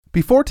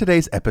Before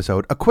today's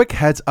episode, a quick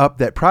heads up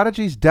that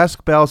Prodigy's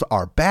desk bells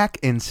are back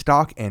in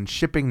stock and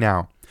shipping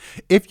now.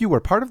 If you were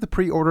part of the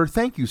pre-order,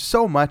 thank you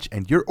so much,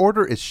 and your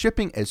order is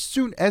shipping as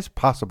soon as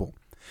possible.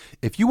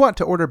 If you want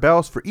to order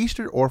bells for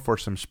Easter or for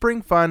some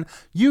spring fun,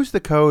 use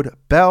the code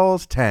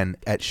BELLS10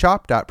 at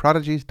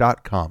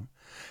shop.prodigies.com.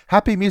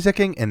 Happy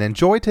musicking and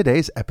enjoy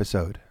today's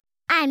episode.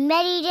 I'm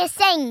ready to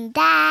sing,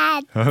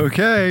 Dad.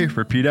 Okay,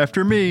 repeat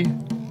after me.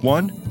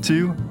 1,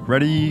 2,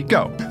 ready,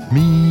 go.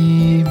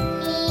 Mi,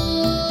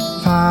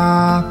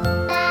 fa,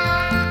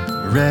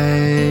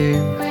 re,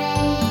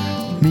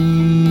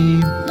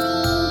 mi,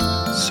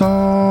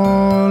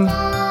 sol,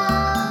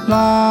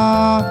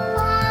 la,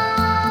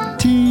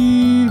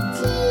 ti,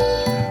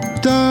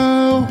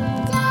 do.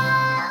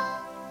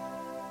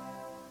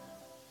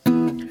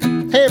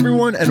 Hey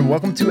everyone, and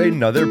welcome to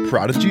another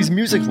Prodigy's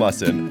music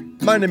lesson.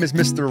 My name is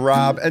Mr.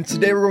 Rob, and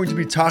today we're going to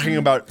be talking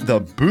about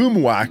the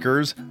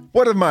Boomwhackers,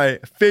 one of my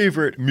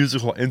favorite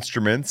musical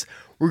instruments.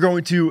 We're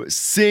going to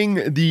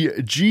sing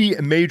the G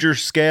major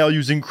scale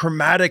using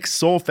chromatic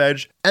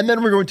solfege, and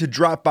then we're going to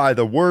drop by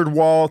the word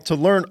wall to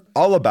learn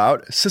all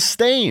about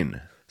sustain.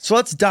 So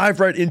let's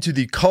dive right into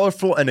the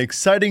colorful and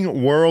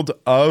exciting world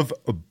of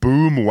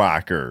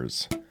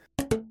Boomwhackers.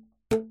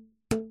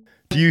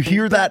 Do you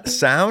hear that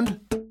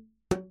sound?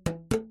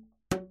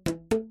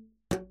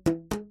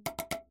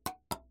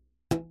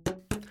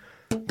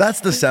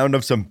 That's the sound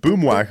of some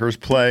boomwhackers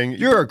playing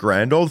You're a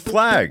Grand Old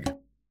Flag.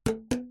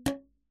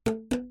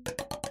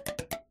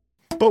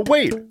 But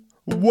wait,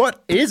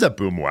 what is a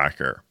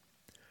boomwhacker?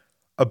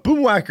 A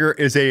boomwhacker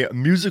is a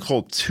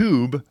musical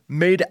tube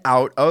made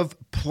out of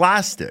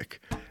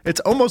plastic. It's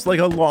almost like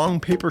a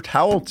long paper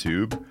towel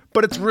tube,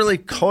 but it's really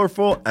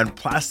colorful and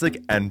plastic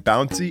and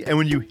bouncy, and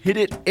when you hit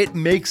it, it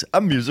makes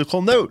a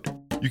musical note.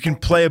 You can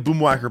play a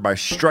boomwhacker by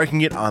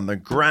striking it on the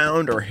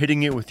ground or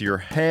hitting it with your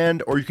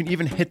hand, or you can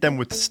even hit them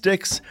with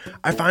sticks.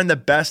 I find the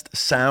best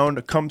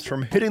sound comes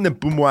from hitting the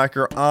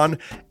boomwhacker on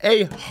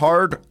a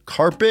hard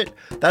carpet.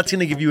 That's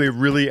going to give you a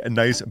really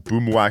nice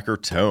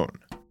boomwhacker tone.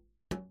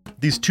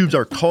 These tubes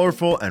are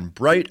colorful and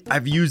bright.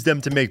 I've used them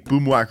to make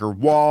boomwhacker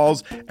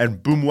walls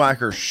and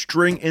boomwhacker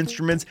string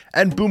instruments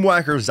and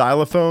boomwhacker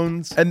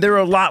xylophones. And they're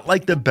a lot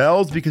like the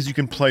bells because you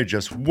can play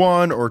just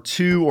 1 or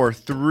 2 or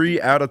 3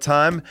 at a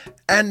time.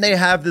 And they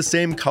have the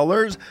same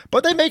colors,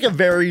 but they make a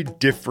very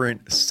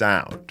different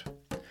sound.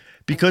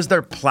 Because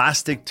they're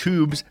plastic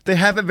tubes, they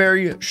have a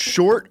very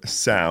short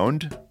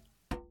sound.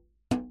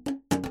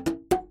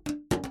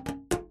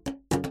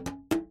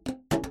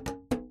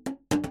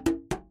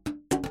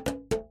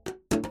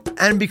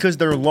 And because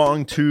they're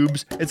long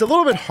tubes, it's a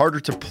little bit harder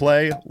to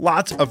play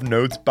lots of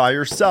notes by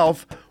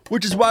yourself,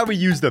 which is why we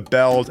use the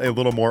bells a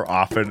little more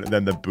often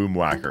than the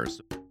boomwhackers.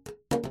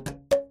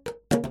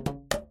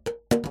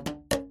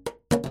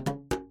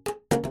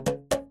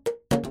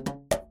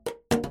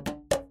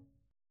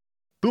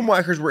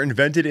 Boomwhackers were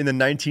invented in the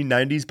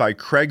 1990s by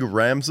Craig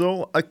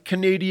Ramsell, a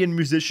Canadian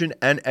musician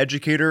and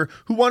educator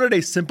who wanted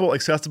a simple,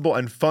 accessible,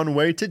 and fun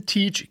way to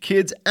teach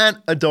kids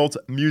and adults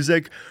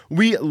music.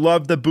 We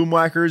love the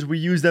Boomwhackers. We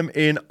use them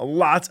in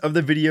lots of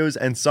the videos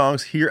and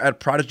songs here at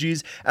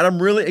Prodigy's, and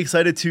I'm really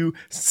excited to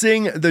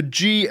sing the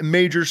G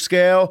major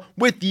scale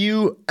with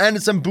you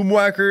and some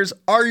Boomwhackers.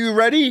 Are you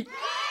ready?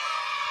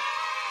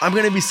 I'm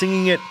going to be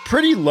singing it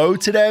pretty low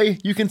today.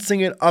 You can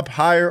sing it up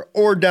higher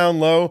or down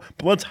low,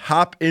 but let's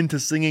hop into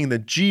singing the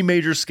G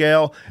major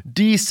scale,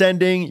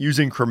 descending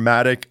using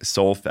chromatic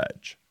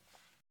solfege.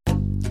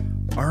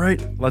 All right,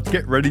 let's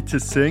get ready to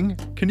sing.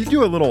 Can you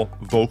do a little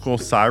vocal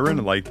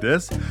siren like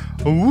this?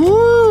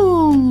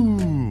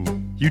 Woo!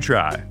 You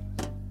try.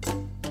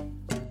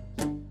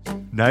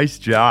 Nice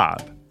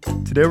job.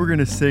 Today we're going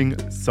to sing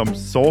some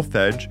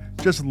solfege.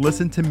 Just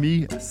listen to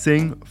me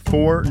sing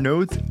 4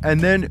 notes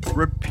and then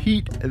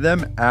repeat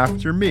them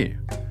after me.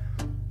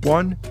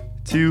 1,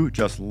 2,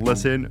 just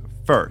listen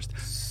first.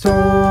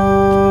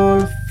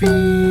 Sol, fi,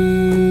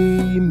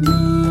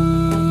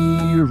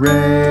 mi,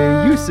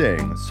 re. You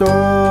sing.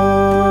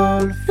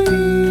 Sol, fi,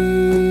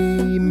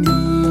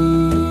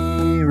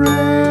 mi, re.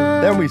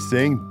 Then we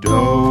sing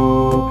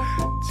do,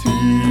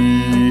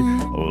 ti,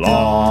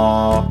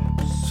 la,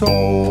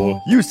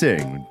 sol. You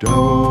sing.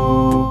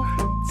 Do,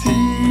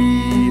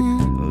 ti,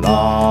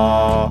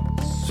 la,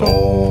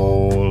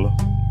 sol.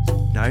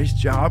 Nice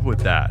job with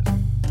that.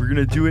 We're going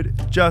to do it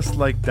just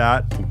like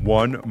that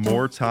one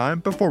more time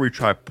before we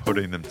try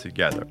putting them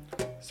together.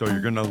 So you're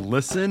going to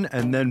listen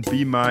and then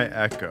be my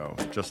echo.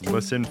 Just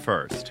listen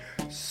first.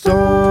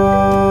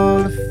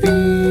 Sol,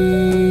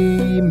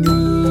 fi,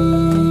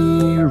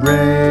 mi,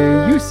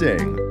 re. You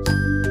sing.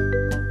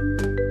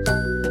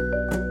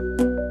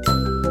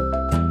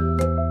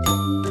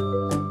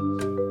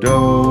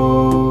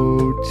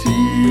 Do,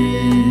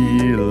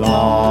 ti,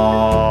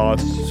 la,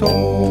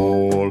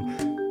 sol.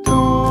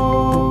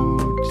 Do,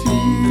 ti,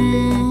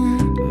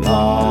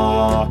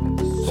 la,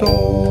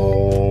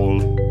 sol.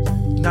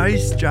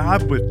 Nice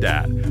job with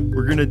that.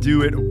 We're going to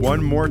do it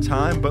one more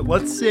time, but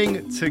let's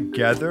sing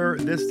together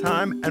this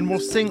time, and we'll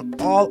sing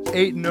all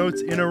 8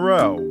 notes in a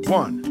row.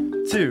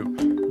 1,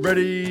 2,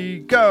 ready,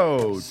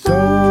 go.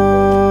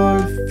 Sol,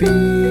 fi,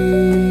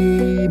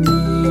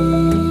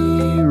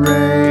 mi,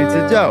 re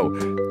to do.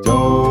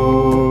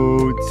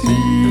 Do,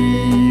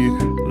 ti,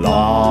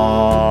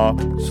 la,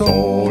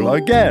 Sol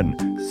again.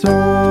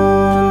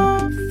 Sol,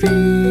 fi,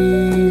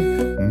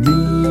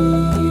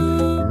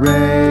 mi,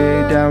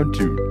 re down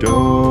to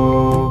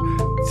do,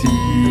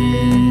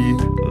 ti,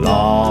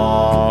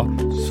 la,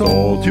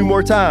 Sol. Two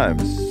more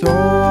times.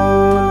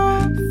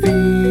 Sol, fi,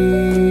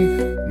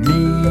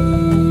 mi,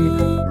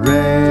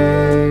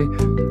 re,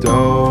 do,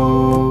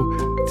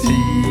 ti,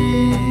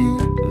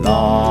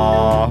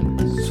 la,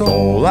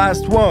 Sol.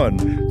 Last one.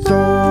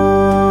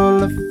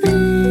 Sol, fi,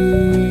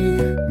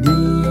 mi,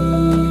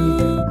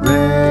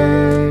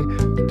 re,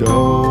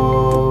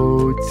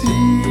 do, ti,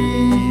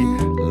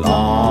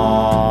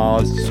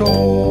 la,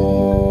 sol.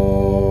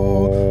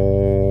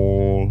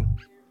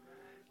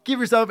 Give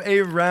yourself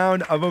a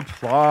round of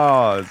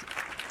applause.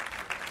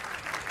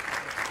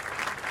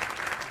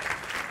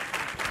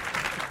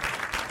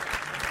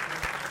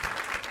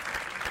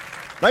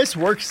 Nice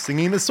work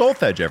singing the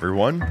solfege,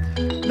 everyone.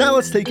 Now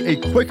let's take a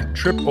quick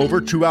trip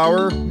over to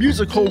our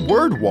musical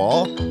word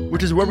wall,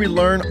 which is where we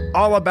learn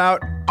all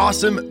about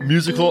awesome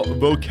musical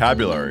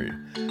vocabulary.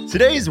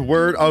 Today's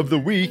word of the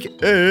week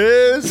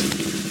is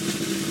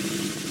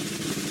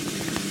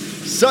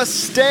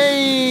sustain.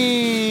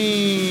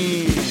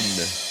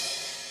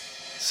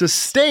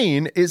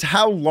 Sustain is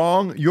how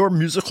long your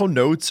musical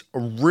notes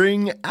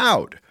ring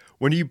out.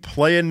 When you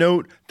play a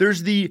note,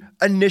 there's the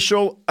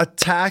initial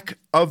attack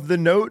of the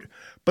note,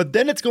 but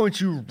then it's going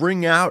to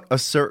ring out a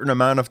certain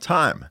amount of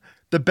time.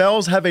 The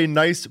bells have a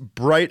nice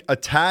bright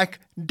attack,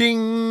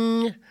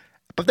 ding,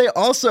 but they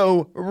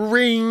also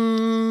ring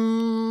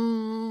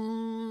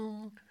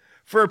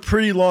for a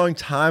pretty long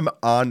time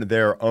on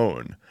their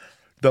own.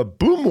 The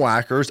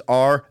Boomwhackers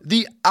are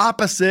the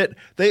opposite.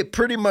 They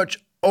pretty much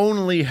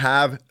only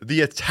have the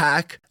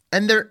attack,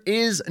 and there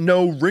is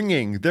no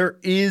ringing. There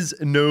is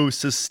no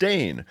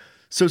sustain.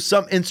 So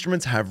some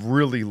instruments have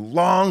really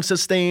long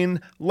sustain,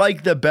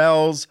 like the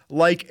bells,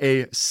 like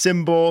a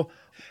cymbal,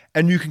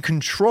 and you can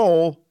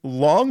control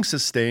long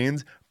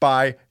sustains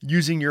by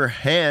using your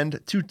hand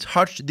to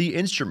touch the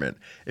instrument.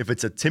 If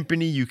it's a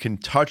timpani, you can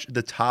touch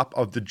the top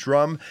of the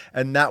drum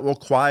and that will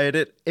quiet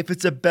it. If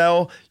it's a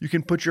bell, you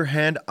can put your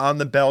hand on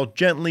the bell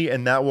gently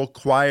and that will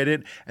quiet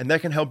it, and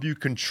that can help you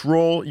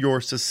control your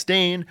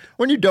sustain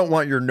when you don't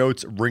want your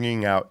notes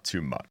ringing out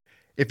too much.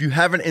 If you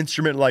have an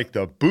instrument like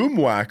the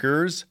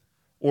Boomwhackers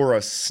or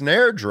a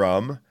snare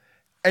drum,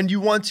 and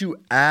you want to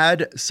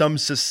add some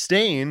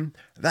sustain,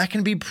 that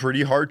can be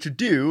pretty hard to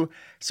do.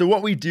 So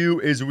what we do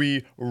is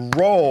we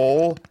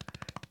roll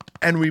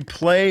and we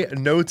play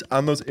notes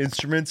on those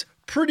instruments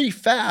pretty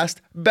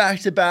fast,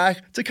 back to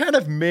back, to kind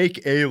of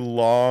make a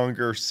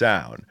longer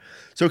sound.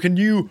 So can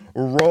you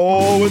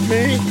roll with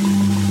me?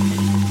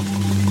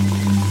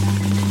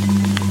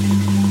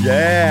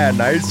 Yeah,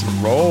 nice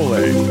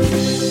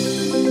rolling.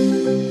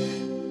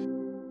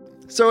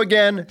 So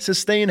again,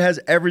 sustain has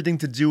everything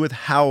to do with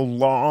how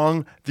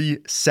long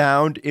the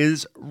sound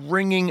is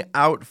ringing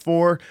out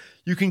for.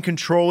 You can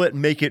control it,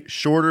 make it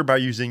shorter by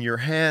using your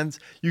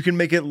hands. You can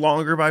make it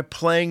longer by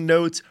playing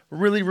notes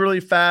really, really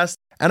fast.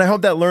 And I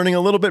hope that learning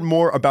a little bit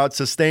more about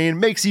sustain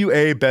makes you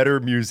a better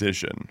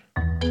musician.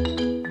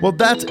 Well,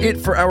 that's it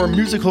for our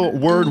musical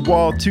word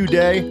wall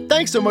today.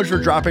 Thanks so much for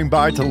dropping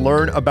by to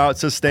learn about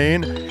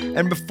sustain.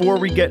 And before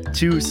we get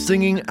to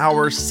singing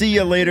our see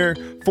ya later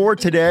for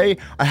today,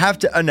 I have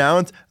to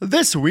announce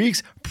this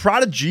week's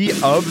Prodigy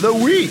of the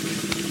Week.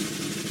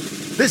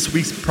 This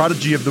week's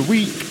Prodigy of the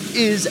Week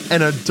is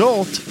an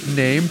adult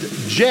named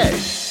Jay,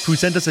 who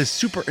sent us a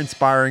super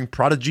inspiring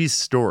Prodigy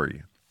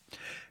story.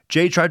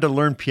 Jay tried to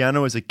learn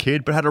piano as a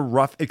kid, but had a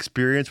rough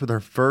experience with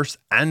her first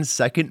and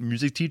second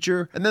music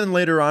teacher. And then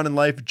later on in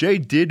life, Jay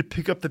did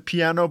pick up the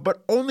piano,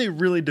 but only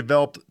really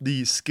developed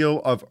the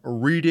skill of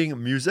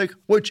reading music,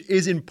 which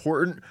is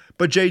important,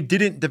 but Jay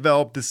didn't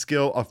develop the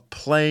skill of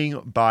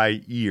playing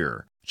by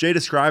ear. Jay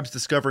describes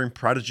discovering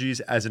prodigies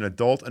as an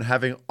adult and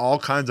having all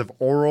kinds of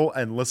oral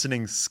and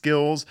listening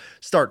skills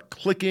start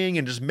clicking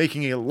and just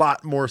making a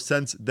lot more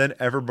sense than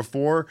ever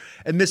before.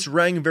 And this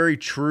rang very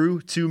true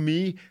to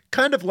me.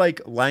 Kind of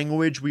like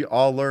language, we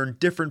all learn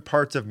different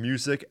parts of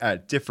music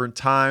at different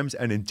times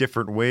and in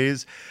different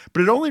ways,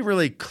 but it only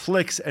really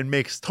clicks and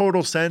makes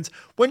total sense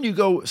when you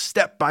go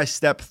step by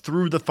step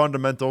through the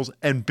fundamentals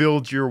and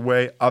build your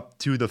way up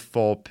to the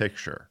full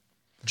picture.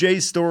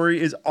 Jay's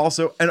story is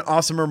also an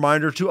awesome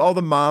reminder to all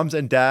the moms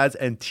and dads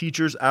and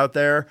teachers out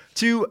there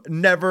to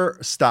never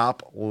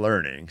stop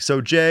learning.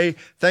 So Jay,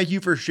 thank you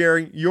for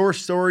sharing your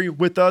story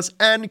with us,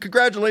 and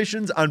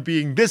congratulations on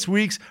being this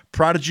week's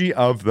Prodigy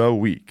of the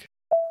Week.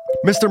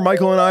 Mr.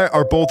 Michael and I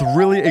are both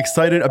really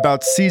excited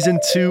about season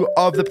 2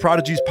 of the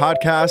Prodigies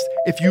podcast.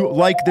 If you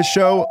like the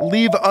show,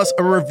 leave us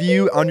a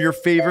review on your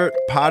favorite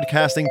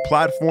podcasting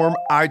platform,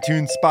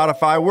 iTunes,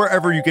 Spotify,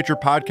 wherever you get your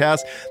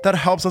podcasts. That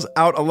helps us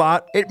out a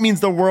lot. It means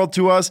the world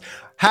to us.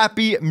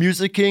 Happy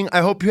musicking.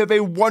 I hope you have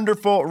a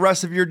wonderful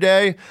rest of your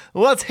day.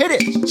 Let's hit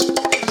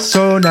it.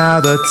 So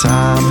now the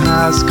time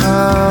has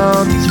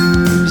come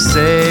to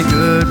say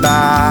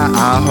goodbye.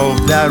 I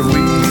hope that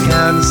we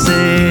can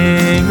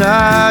sing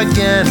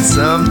again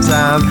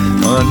sometime.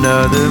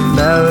 Another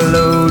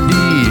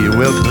melody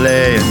we'll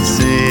play and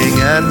sing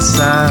and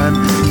sign.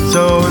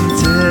 So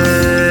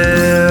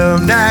until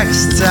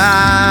next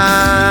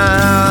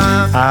time,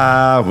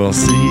 I will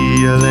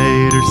see you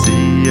later,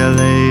 see you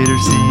later,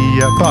 see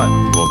ya. But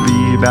we'll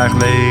be back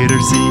later,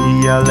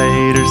 see ya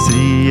later,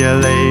 see ya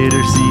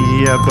later,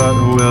 see ya. But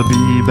we'll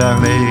be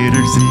back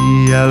later,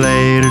 see ya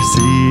later,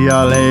 see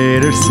ya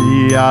later,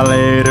 see ya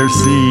later,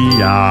 see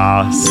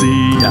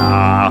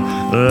ya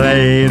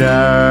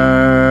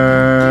later.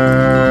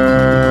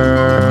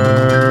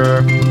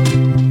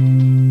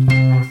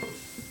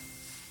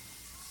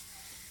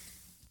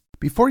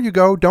 Before you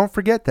go, don't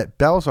forget that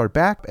bells are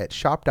back at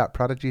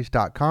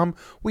shop.prodigies.com.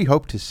 We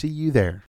hope to see you there.